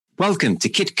Welcome to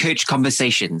Kid Coach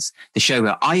Conversations, the show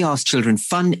where I ask children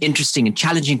fun, interesting, and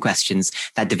challenging questions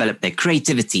that develop their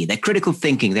creativity, their critical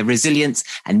thinking, their resilience,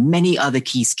 and many other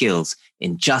key skills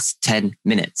in just 10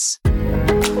 minutes.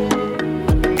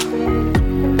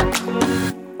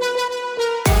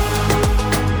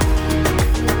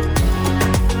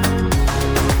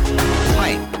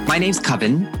 Hi, my name's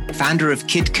Coven, founder of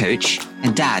Kid Coach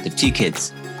and dad of 2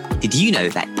 kids. Did you know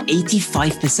that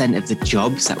 85% of the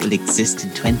jobs that will exist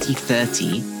in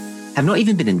 2030 have not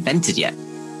even been invented yet?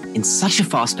 In such a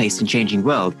fast-paced and changing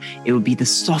world, it will be the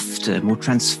softer, more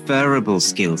transferable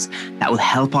skills that will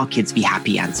help our kids be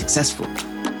happy and successful.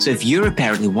 So if you're a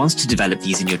parent who wants to develop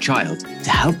these in your child to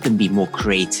help them be more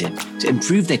creative, to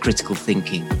improve their critical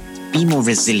thinking, to be more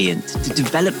resilient, to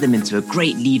develop them into a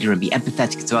great leader and be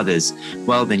empathetic to others,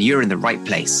 well, then you're in the right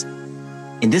place.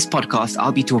 In this podcast,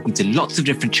 I'll be talking to lots of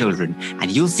different children, and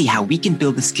you'll see how we can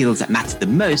build the skills that matter the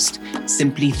most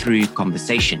simply through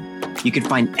conversation. You can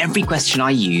find every question I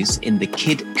use in the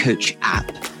Kid Coach app,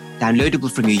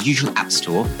 downloadable from your usual app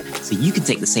store, so you can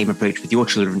take the same approach with your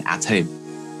children at home.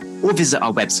 Or visit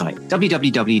our website,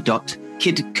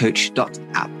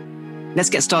 www.kidcoach.app. Let's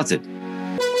get started.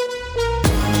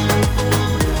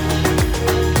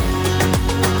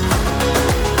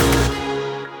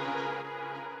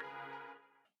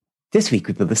 This week,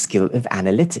 we build the skill of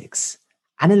analytics.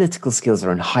 Analytical skills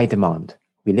are in high demand.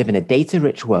 We live in a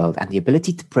data-rich world, and the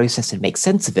ability to process and make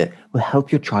sense of it will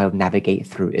help your child navigate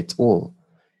through it all.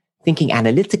 Thinking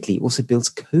analytically also builds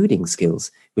coding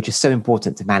skills, which is so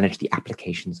important to manage the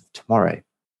applications of tomorrow.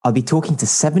 I'll be talking to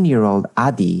 7-year-old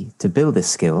Adi to build this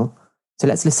skill, so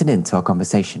let's listen in to our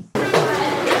conversation.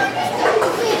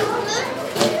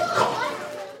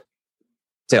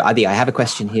 So Adi, I have a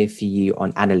question here for you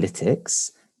on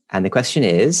analytics. And the question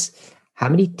is, how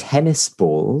many tennis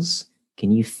balls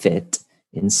can you fit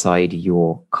inside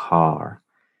your car?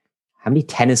 How many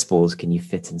tennis balls can you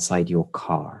fit inside your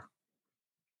car?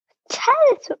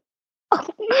 Tennis.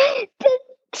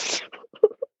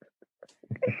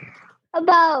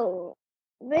 About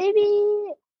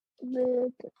maybe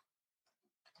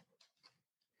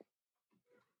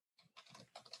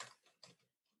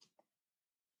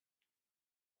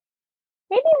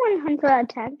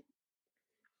 110.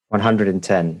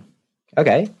 110.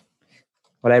 Okay.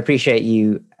 Well, I appreciate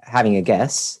you having a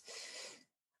guess.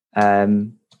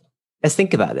 Let's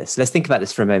think about this. Let's think about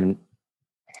this for a moment.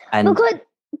 And because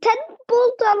tennis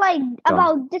balls are like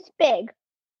about this big.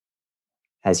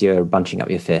 As you're bunching up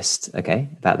your fist, okay,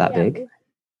 about that big.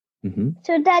 Mm-hmm.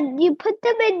 So then you put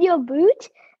them in your boot.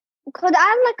 Because I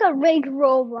have like a Range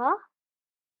Rover.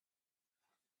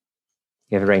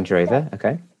 You have a Range Rover,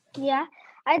 okay. Yeah.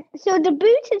 So the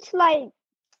boot is like,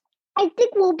 I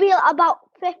think will be about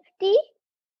 50,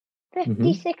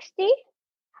 60.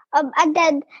 And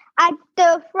then at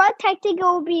the front, I think it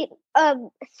will be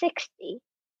 60.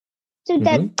 So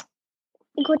then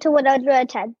equal to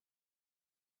 110.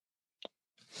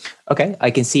 Okay, I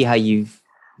can see how you've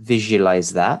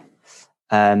visualized that.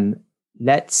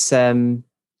 Let's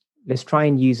try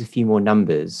and use a few more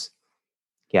numbers.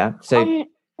 Yeah. So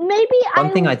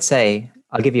one thing I'd say,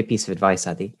 I'll give you a piece of advice,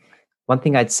 Adi. One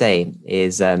thing I'd say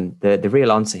is the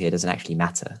real answer here doesn't actually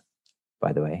matter,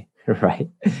 by the way, right?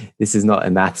 This is not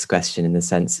a maths question in the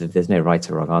sense of there's no right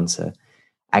or wrong answer.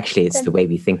 Actually, it's the way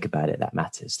we think about it that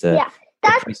matters. These are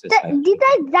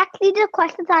exactly the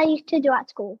questions I used to do at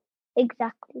school.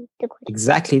 Exactly the questions.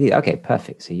 Exactly. Okay,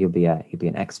 perfect. So you'll be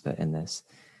an expert in this.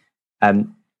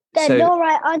 There's no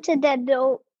right answer, there's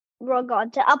no wrong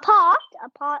answer. Apart.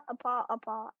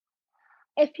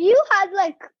 If you had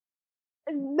like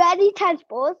many tennis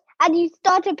balls and you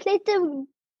start to place them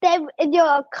in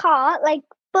your car, like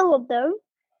full of them,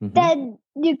 then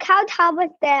you count how much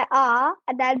there are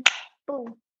and then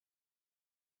boom.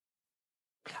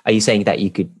 Are you saying that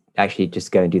you could actually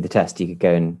just go and do the test? You could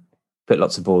go and put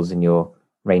lots of balls in your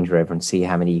Range Rover and see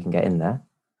how many you can get in there?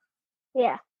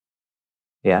 Yeah.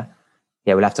 Yeah?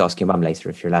 Yeah, we'll have to ask your mum later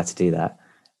if you're allowed to do that.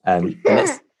 Can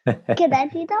I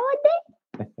do that one day?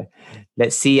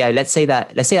 Let's see. Let's say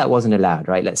that wasn't allowed,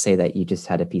 right? Let's say that you just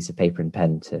had a piece of paper and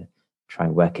pen to try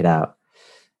and work it out.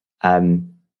 I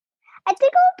think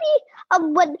it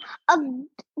will be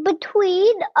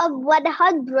between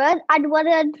 100 and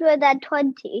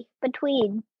 120.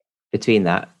 Between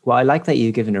that. Well, I like that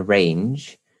you've given a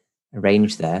range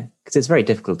there, because it's very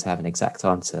difficult to have an exact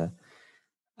answer.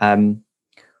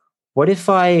 What if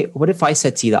I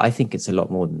said to you that I think it's a lot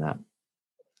more than that?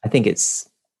 I think it's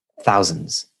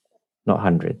thousands, not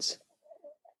hundreds.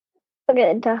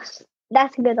 Okay,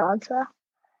 that's a good answer.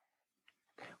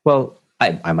 Well,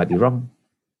 I might be wrong.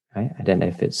 right? I don't know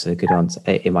if it's a good answer.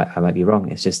 I might be wrong.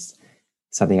 It's just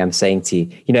something I'm saying to you.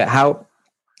 You know, how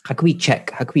can we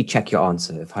check your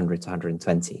answer of 100 to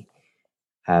 120?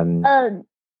 But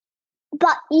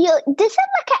this is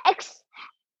like an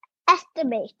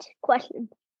estimate question,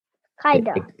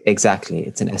 kinda. Exactly,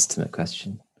 it's an estimate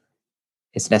question.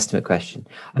 I'll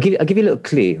give you a little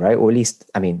clue, right? Or at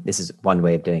least, I mean, this is one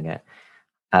way of doing it.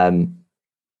 How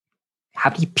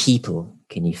many people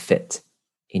can you fit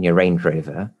in your Range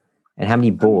Rover, and how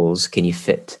many balls can you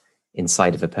fit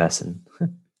inside of a person?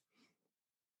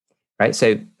 Right.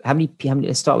 So how many?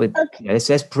 Let's start with. Okay.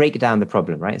 Let's break down the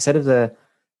problem. Right. Instead of the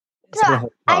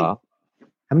whole car,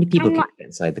 how many people can you fit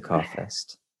inside the car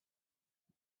first?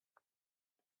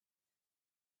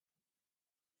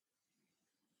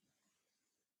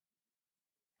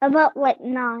 About like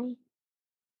 9.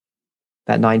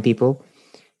 About 9 people.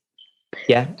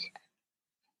 Yeah.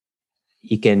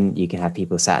 You can have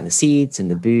people sat in the seats, in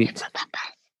the boot,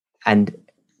 and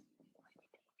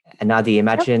Adi,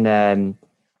 imagine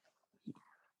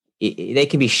they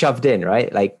can be shoved in,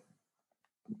 right? Like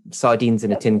sardines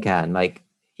in a tin can. Like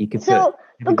you could. So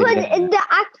because in the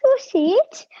actual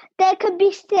seat there could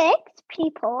be 6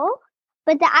 people,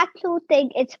 but the actual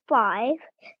thing is 5.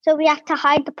 So we have to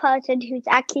hide the person who's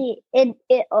actually in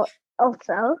it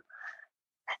also.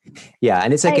 Yeah,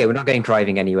 and it's okay. We're not going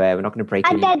driving anywhere. We're not going to break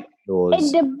any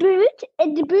laws.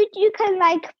 In the boot, you can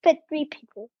like fit 3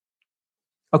 people.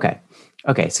 Okay.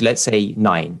 So let's say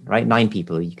 9, right? 9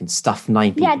 people. You can stuff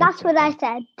 9 people. Yeah, that's what I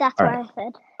said. I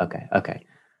said.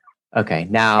 Okay.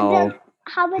 Now,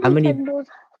 how many balls?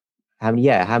 How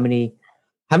many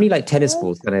like tennis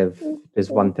balls kind of does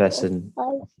one person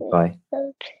buy?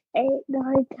 7, 8,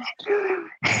 9,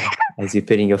 10. As you're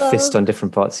putting your fist on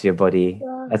different parts of your body.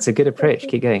 That's a good approach.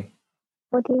 Keep going.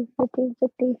 14, 15,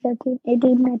 16, 17,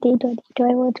 18, 19, 20,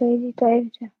 21, 22,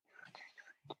 23.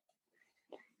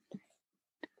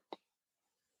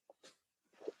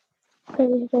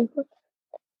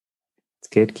 It's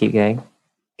good. Keep going.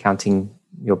 Counting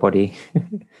your body.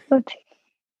 I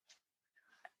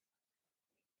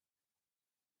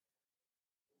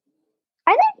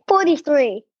think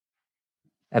 43.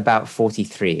 About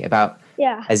 43.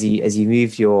 Yeah. As you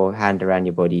move your hand around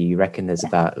your body, you reckon there's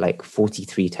about like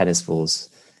 43 tennis balls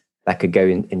that could go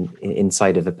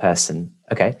inside of a person.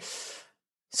 Okay.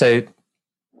 So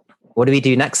what do we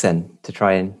do next then to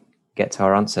try and get to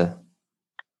our answer?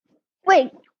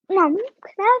 Wait, Mom, can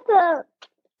I have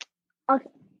okay,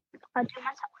 I'll do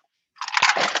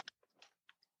myself.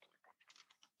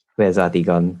 Where's Adi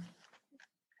gone?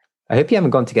 I hope you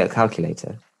haven't gone to get a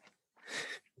calculator.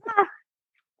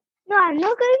 No, I'm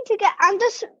not going to get. I'm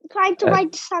just trying to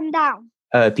write some down.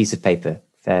 A piece of paper.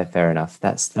 Fair enough.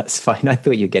 That's fine. I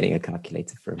thought you were getting a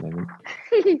calculator for a moment.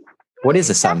 What is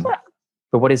a sum?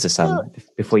 But what is a sum?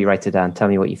 Before you write it down, tell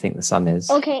me what you think the sum is.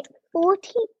 Okay,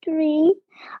 43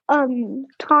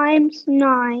 times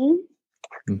 9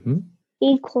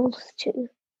 equals 2.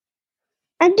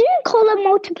 And do you call it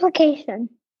multiplication?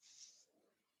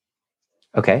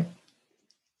 Okay.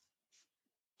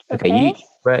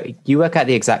 You work out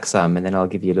the exact sum, and then I'll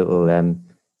give you a little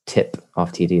tip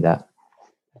after you do that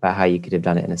about how you could have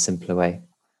done it in a simpler way.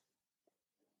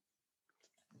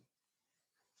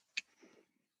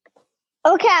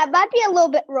 Okay, I might be a little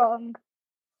bit wrong.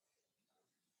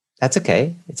 That's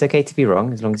okay. It's okay to be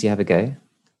wrong as long as you have a go.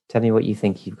 Tell me what you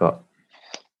think you've got.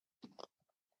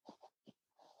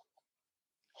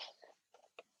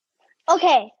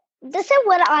 Okay, this is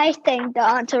what I think the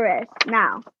answer is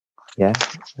now. Yeah?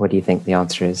 What do you think the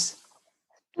answer is?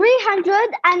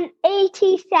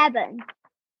 387.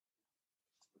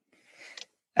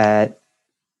 That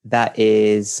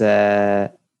is...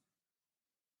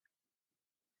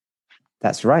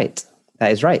 that's right.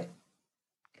 That is right.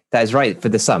 That is right for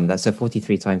the sum. That's so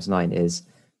 43 times 9 is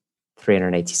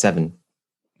 387.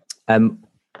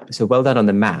 So well done on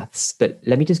the maths, but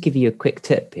let me just give you a quick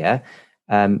tip, yeah?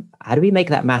 How do we make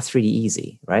that maths really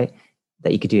easy, right?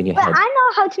 That you could do in your head. I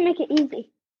know how to make it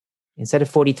easy. Instead of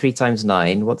 43 times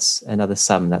 9, what's another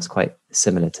sum that's quite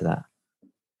similar to that?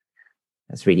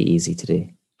 That's really easy to do.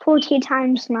 40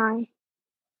 times 9.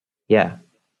 Yeah.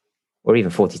 Or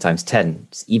even 40 times 10.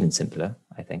 It's even simpler,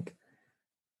 I think.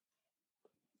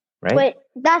 Right? Wait,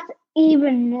 that's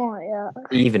even more, yeah.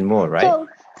 Even more, right? So,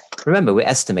 remember, we're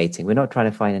estimating. We're not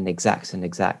trying to find an exact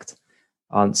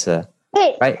answer.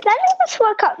 Wait, right? Let me just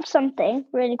work up something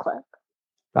really quick.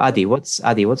 Adi, what's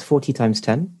 40 times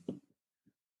 10?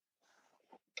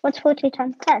 What's 40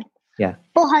 times 10? Yeah.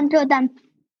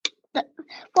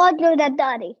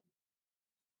 430.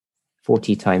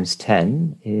 40 times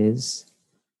 10 is...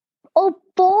 Oh,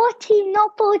 40,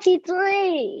 not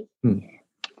 43.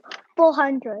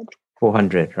 400.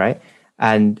 400, right?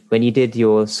 And when you did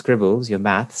your scribbles, your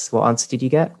maths, what answer did you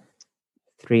get?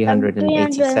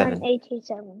 387.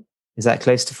 387. Is that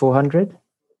close to 400?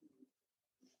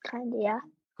 Kinda, yeah.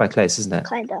 Quite close, isn't it?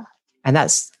 Kinda. And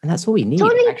that's all we need,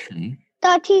 only actually.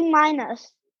 13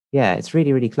 minus. Yeah, it's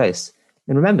really, really close.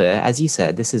 And remember, as you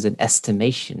said, this is an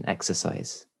estimation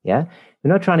exercise. Yeah,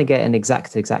 we're not trying to get an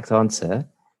exact answer.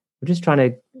 We're just trying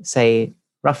to say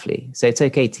roughly. So it's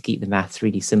okay to keep the maths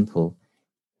really simple,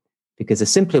 because the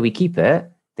simpler we keep it,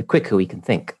 the quicker we can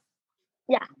think.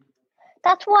 Yeah,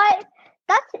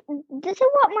 this is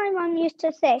what my mom used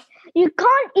to say. You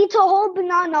can't eat a whole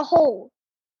banana whole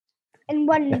in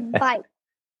one bite.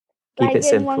 Keep it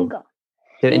simple. In one go.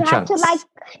 Do it in chunks. You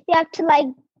have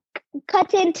to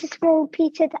cut it into small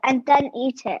pieces and then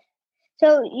eat it.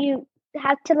 So you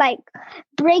have to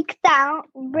break down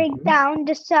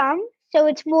the sum so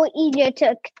it's more easier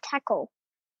to tackle.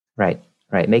 Right.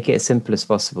 Make it as simple as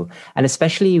possible. And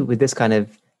especially with this kind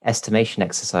of estimation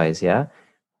exercise, yeah,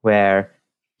 where,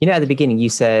 at the beginning you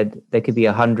said there could be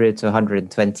 100 to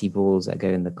 120 balls that go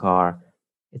in the car.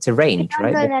 It's a range,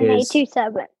 right?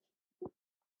 387.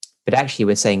 But actually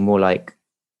we're saying more like,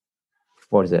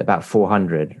 what is it, about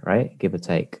 400, right? Give or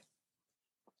take.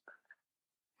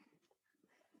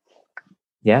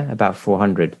 Yeah, about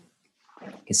 400.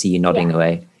 I can see you nodding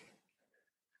away.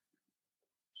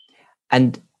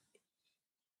 And,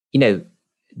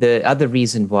 the other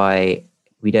reason why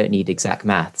we don't need exact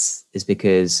maths is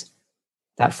because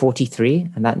that 43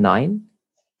 and that 9,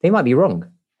 they might be wrong,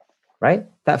 right?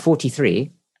 That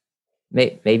 43,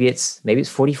 maybe it's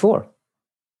 44,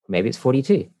 maybe it's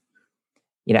 42.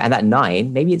 And that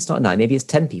 9, maybe it's not 9, maybe it's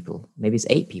 10 people, maybe it's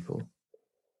 8 people,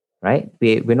 right?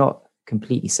 We're not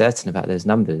completely certain about those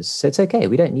numbers. So it's okay.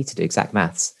 We don't need to do exact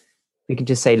maths. We can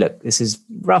just say, look, this is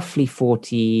roughly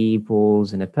 40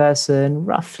 balls in a person,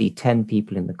 roughly 10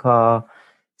 people in the car.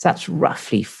 So that's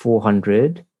roughly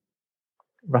 400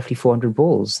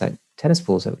 balls, like tennis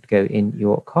balls that would go in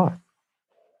your car.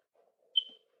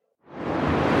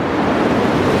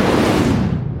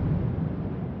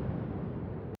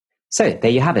 So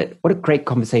there you have it. What a great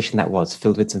conversation that was,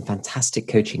 filled with some fantastic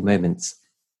coaching moments.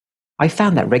 I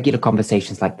found that regular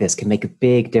conversations like this can make a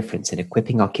big difference in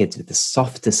equipping our kids with the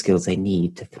softer skills they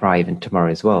need to thrive in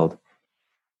tomorrow's world.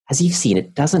 As you've seen,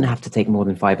 it doesn't have to take more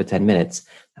than 5 or 10 minutes.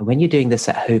 And when you're doing this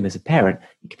at home as a parent,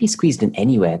 it can be squeezed in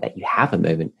anywhere that you have a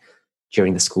moment,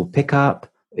 during the school pickup,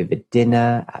 over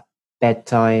dinner, at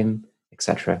bedtime,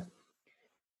 etc.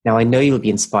 Now, I know you'll be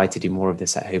inspired to do more of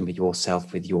this at home with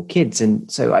yourself, with your kids.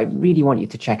 And so I really want you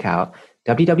to check out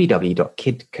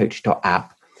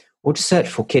www.kidcoach.app, or just search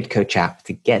for Kid Coach app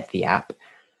to get the app,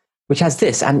 which has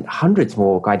this and hundreds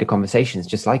more guided conversations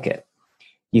just like it.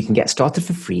 You can get started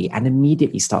for free and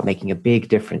immediately start making a big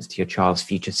difference to your child's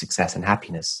future success and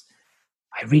happiness.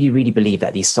 I really, really believe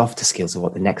that these softer skills are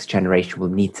what the next generation will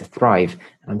need to thrive.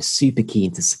 And I'm super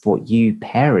keen to support you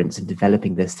parents in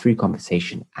developing this through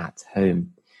conversation at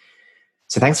home.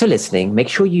 So thanks for listening. Make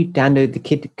sure you download the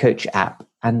Kid Coach app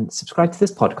and subscribe to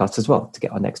this podcast as well to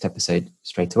get our next episode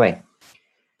straight away.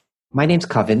 My name's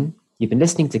Kevin. You've been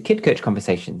listening to Kid Coach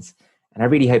Conversations, and I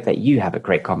really hope that you have a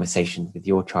great conversation with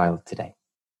your child today.